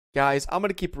Guys, I'm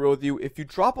gonna keep it real with you. If you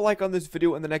drop a like on this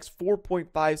video in the next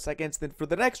 4.5 seconds, then for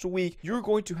the next week, you're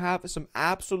going to have some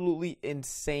absolutely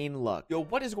insane luck. Yo,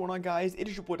 what is going on, guys? It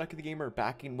is your boy, Ducky the Gamer,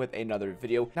 back in with another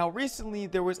video. Now, recently,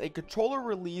 there was a controller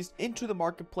released into the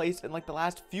marketplace in like the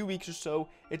last few weeks or so.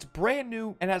 It's brand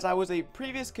new, and as I was a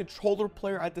previous controller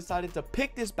player, I decided to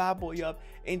pick this bad boy up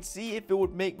and see if it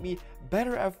would make me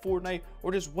better at Fortnite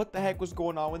or just what the heck was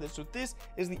going on with it. So this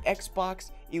is the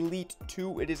Xbox Elite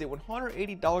 2. It is a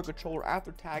 $180 controller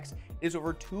after tax. It is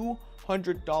over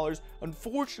 $200.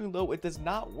 Unfortunately, though, it does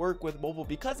not work with mobile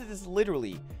because it is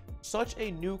literally such a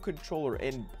new controller,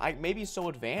 and maybe so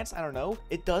advanced, I don't know.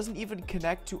 It doesn't even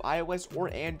connect to iOS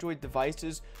or Android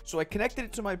devices. So I connected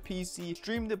it to my PC,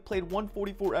 streamed it, played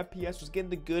 144 FPS, was getting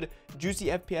the good juicy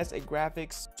FPS and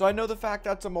graphics. So I know the fact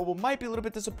that it's a mobile might be a little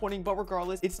bit disappointing, but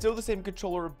regardless, it's still the same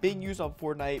controller being used on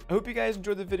Fortnite. I hope you guys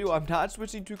enjoyed the video. I'm not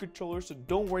switching to controllers, so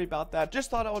don't worry about that.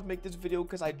 Just thought I would make this video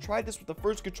because I tried this with the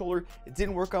first controller. It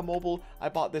didn't work on mobile. I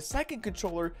bought the second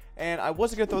controller, and I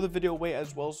wasn't gonna throw the video away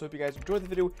as well. So if you guys enjoyed the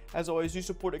video, as always, you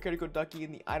support a code Ducky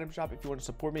in the item shop if you want to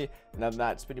support me. And other than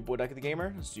that, it's been your boy Ducky the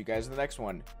Gamer. I'll see you guys in the next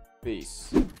one.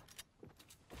 Peace.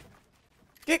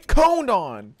 Get coned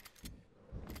on.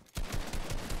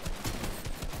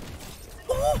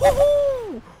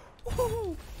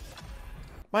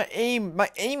 My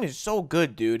aim is so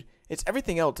good, dude. It's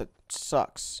everything else that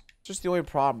sucks. It's just the only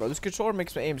problem, bro. This controller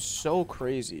makes my aim so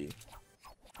crazy.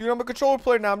 Dude, I'm a controller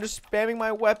player now. I'm just spamming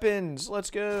my weapons.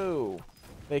 Let's go.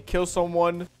 They kill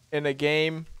someone in a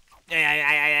game.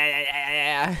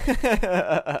 That's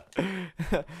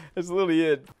literally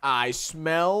it. I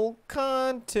smell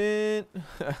content.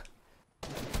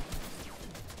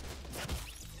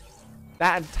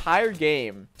 That entire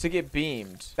game to get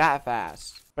beamed that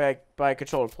fast by a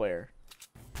controller player.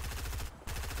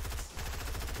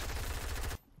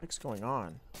 What's going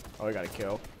on? Oh, I got a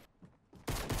kill.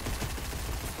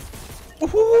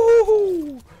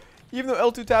 Ooh! Even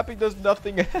though L2 tapping does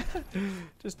nothing.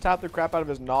 Just tap the crap out of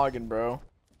his noggin, bro.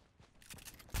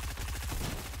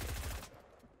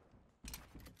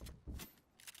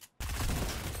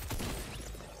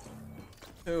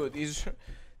 Dude,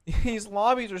 these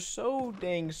lobbies are so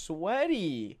dang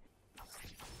sweaty.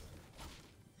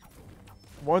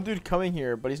 One dude coming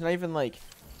here, but he's not even like,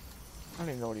 I don't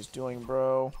even know what he's doing,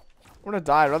 bro. I'm gonna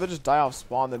die. I'd rather just die off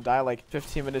spawn than die like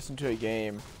 15 minutes into a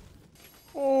game.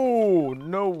 Oh,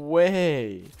 no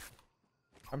way.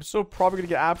 I'm so probably gonna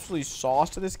get absolutely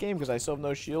sauced in this game because I still have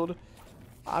no shield.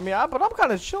 I mean, but I'm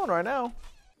kind of chilling right now.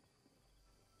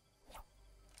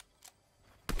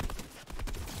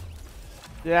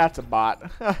 Yeah, it's a bot.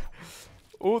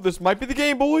 Oh, this might be the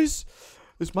game, boys.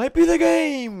 This might be the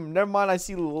game. Never mind, I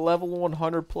see level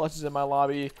 100 pluses in my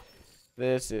lobby.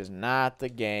 This is not the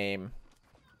game.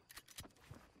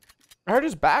 I heard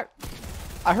his back.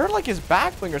 I heard like his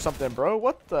back bling or something, bro.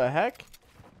 What the heck?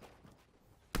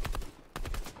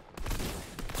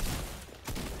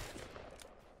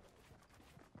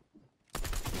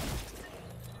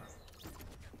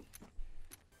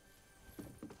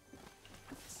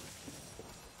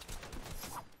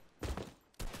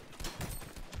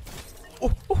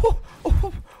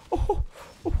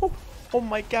 Oh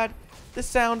my god, the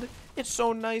sound, it's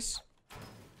so nice.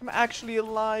 I'm actually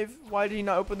alive. Why did he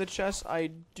not open the chest?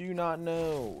 I do not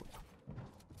know.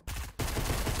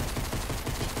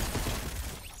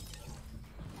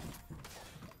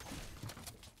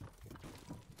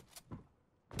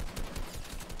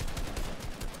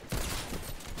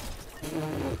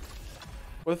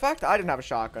 Well, the fact that I didn't have a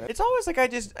shotgun, it's always like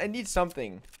I need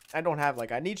something. I don't have,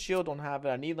 like, I need shield, don't have it.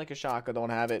 I need like a shotgun, don't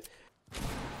have it.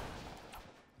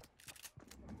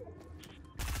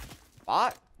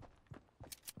 Bot?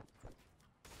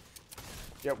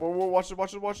 Yeah, whoa, watch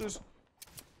this.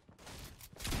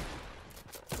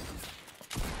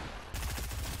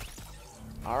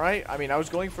 Alright, I mean, I was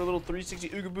going for a little 360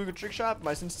 Ooga Booga trick shot.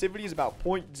 My sensitivity is about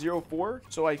 0.04,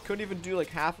 so I couldn't even do like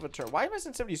half of a turn. Why is my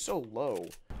sensitivity so low?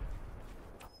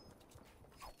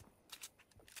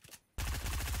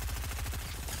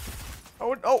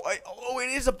 Oh, it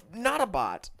is not a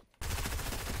bot.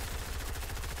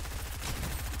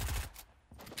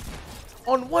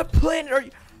 On what planet are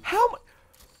you?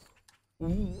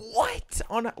 What?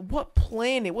 On what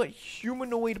planet? What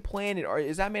humanoid planet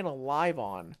is that man alive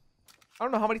on? I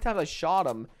don't know how many times I shot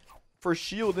him for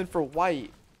shield and for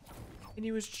white, and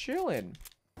he was chilling.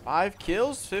 5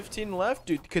 kills, 15 left.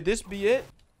 Dude, could this be it?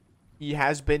 He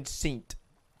has been synced.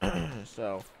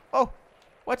 So, oh,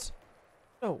 what?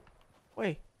 No,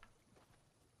 wait.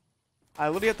 I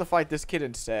literally have to fight this kid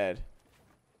instead.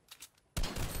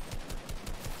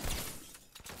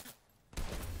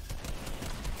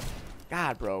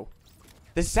 God, bro.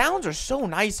 The sounds are so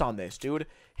nice on this, dude.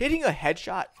 Hitting a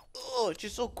headshot, oh, it's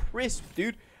just so crisp,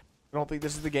 dude. I don't think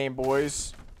this is the game,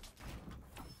 boys.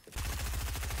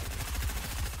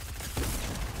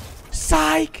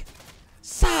 Psych!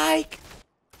 Psych!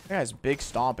 That guy's big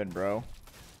stomping, bro.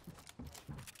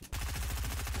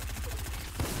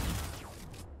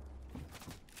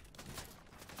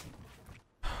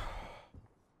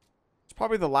 It's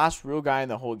probably the last real guy in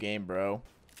the whole game, bro.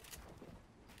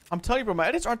 I'm telling you, bro, my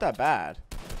edits aren't that bad.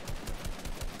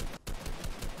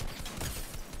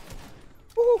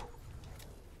 Woo!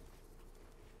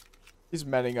 He's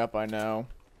metting up, I know.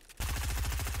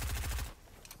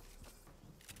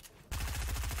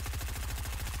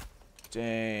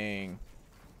 Dang.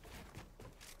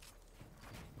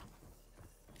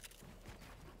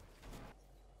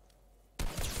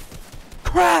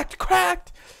 Cracked!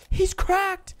 Cracked! He's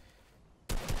cracked!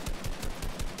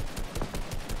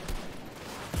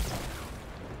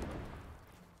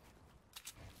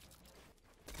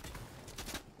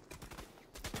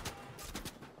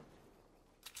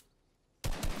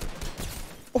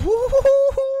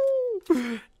 Ooh,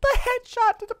 the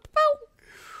headshot to the belt.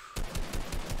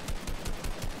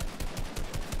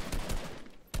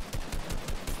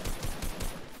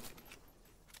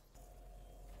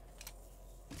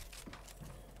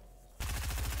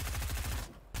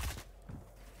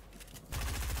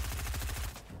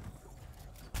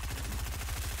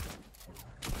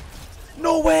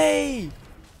 No way!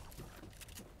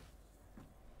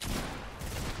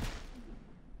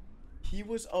 He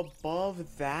was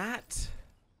above that?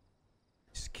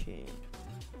 This king.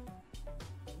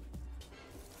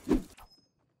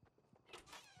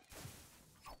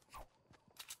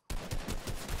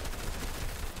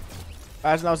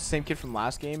 Imagine that was the same kid from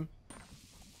last game.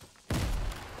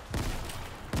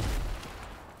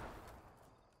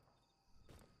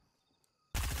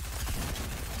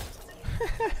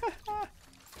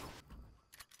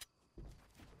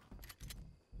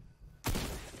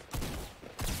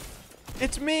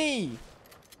 It's me!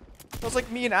 That was like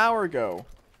me an hour ago.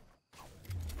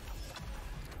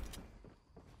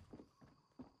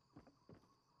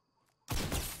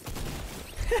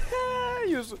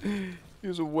 he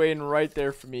was waiting right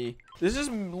there for me. This is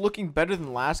looking better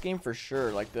than last game for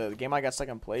sure. Like the game I got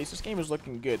second place. This game is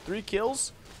looking good. 3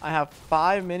 kills. I have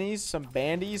 5 minis, some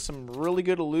bandies, some really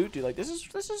good loot, dude. Like this is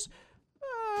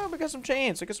we got some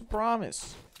chance. I got some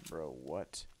promise. Bro,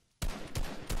 what?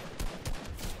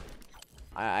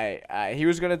 He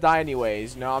was gonna die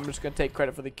anyways. No, I'm just gonna take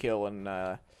credit for the kill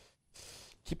and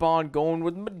keep on going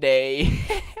with my day.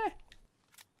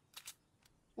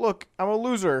 Look, I'm a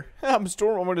loser. I'm gonna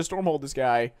storm hold this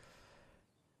guy,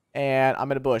 and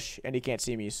I'm in a bush, and he can't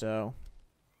see me, so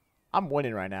I'm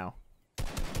winning right now.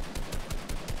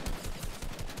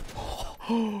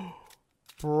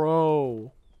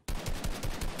 Bro.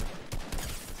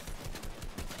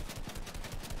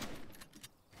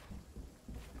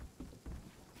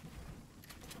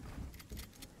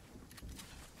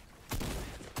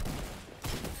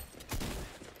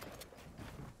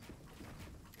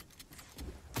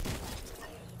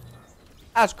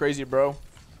 That's crazy, bro.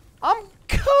 I'm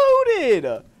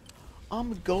goated.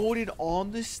 I'm goated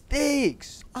on the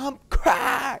sticks. I'm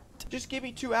cracked. Just give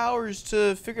me 2 hours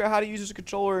to figure out how to use this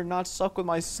controller and not suck with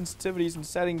my sensitivities and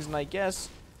settings, and I guess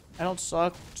I don't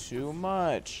suck too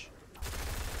much.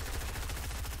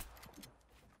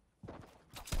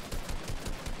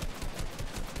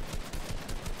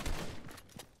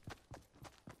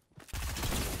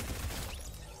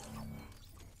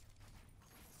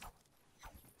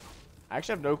 I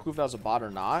actually have no clue if that was a bot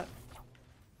or not.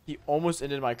 He almost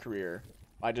ended my career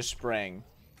by just spraying.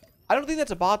 I don't think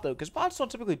that's a bot, though, because bots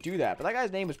don't typically do that. But that guy's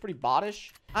name was pretty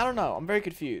bottish. I don't know. I'm very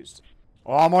confused.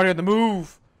 Oh, I'm already on the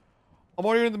move. I'm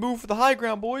already on the move for the high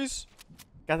ground, boys.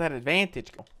 Got that advantage.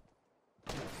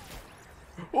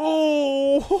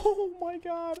 Oh, oh my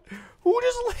God. Who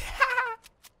just...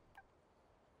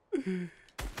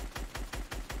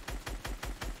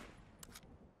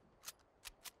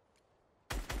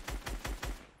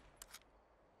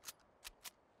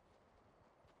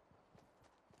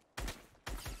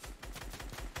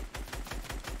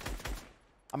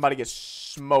 I'm about to get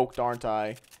smoked, aren't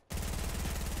I?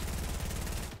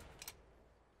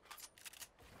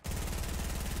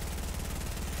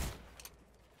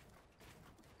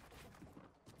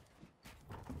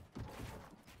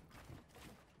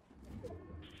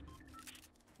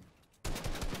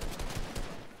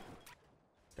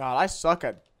 God, I suck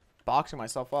at boxing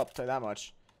myself up, I'll tell you that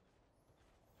much.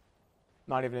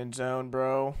 Not even in zone,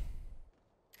 bro.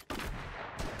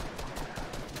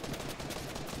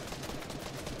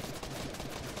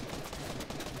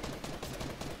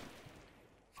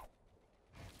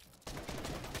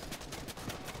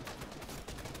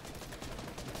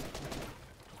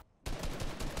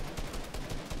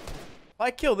 If I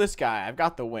kill this guy, I've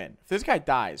got the win. If this guy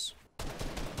dies...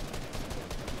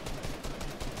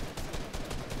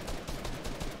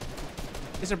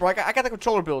 Listen, bro, I got the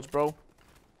controller builds, bro.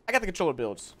 I got the controller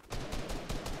builds.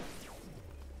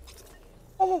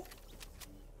 Oh.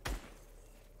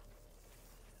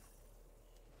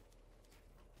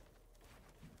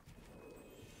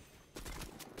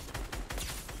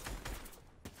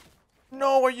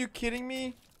 No, are you kidding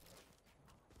me?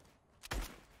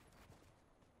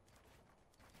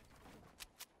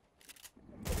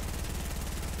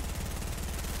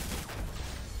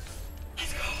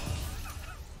 Let's go.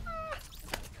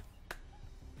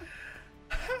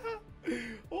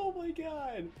 Oh my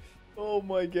god. Oh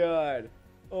my god.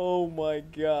 Oh my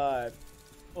god.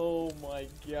 Oh my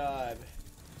god.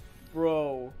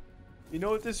 Bro. You know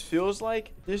what this feels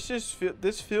like?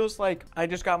 This feels like I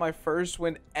just got my first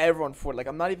win ever on Fortnite. Like,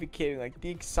 I'm not even kidding. Like, the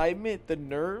excitement, the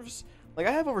nerves. Like,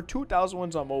 I have over 2,000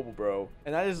 wins on mobile, bro.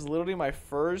 And that is literally my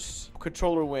first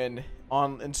controller win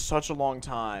in such a long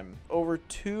time. Over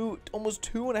almost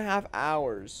 2.5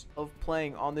 hours of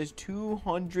playing on this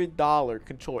 $200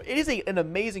 controller. It is an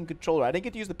amazing controller. I didn't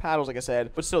get to use the paddles, like I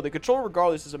said. But still, the controller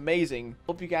regardless is amazing.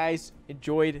 Hope you guys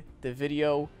enjoyed the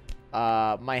video.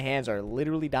 My hands are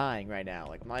literally dying right now.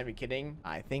 Like, I'm not even kidding.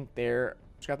 I think they're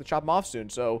just got to chop them off soon.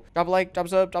 So drop a like, drop a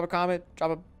sub, drop a comment,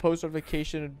 drop a post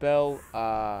notification bell.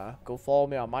 Go follow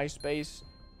me on MySpace.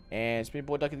 And it's been your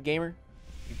boy Ducky the Gamer.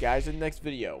 You guys in the next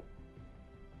video.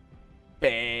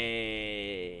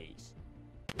 Peace.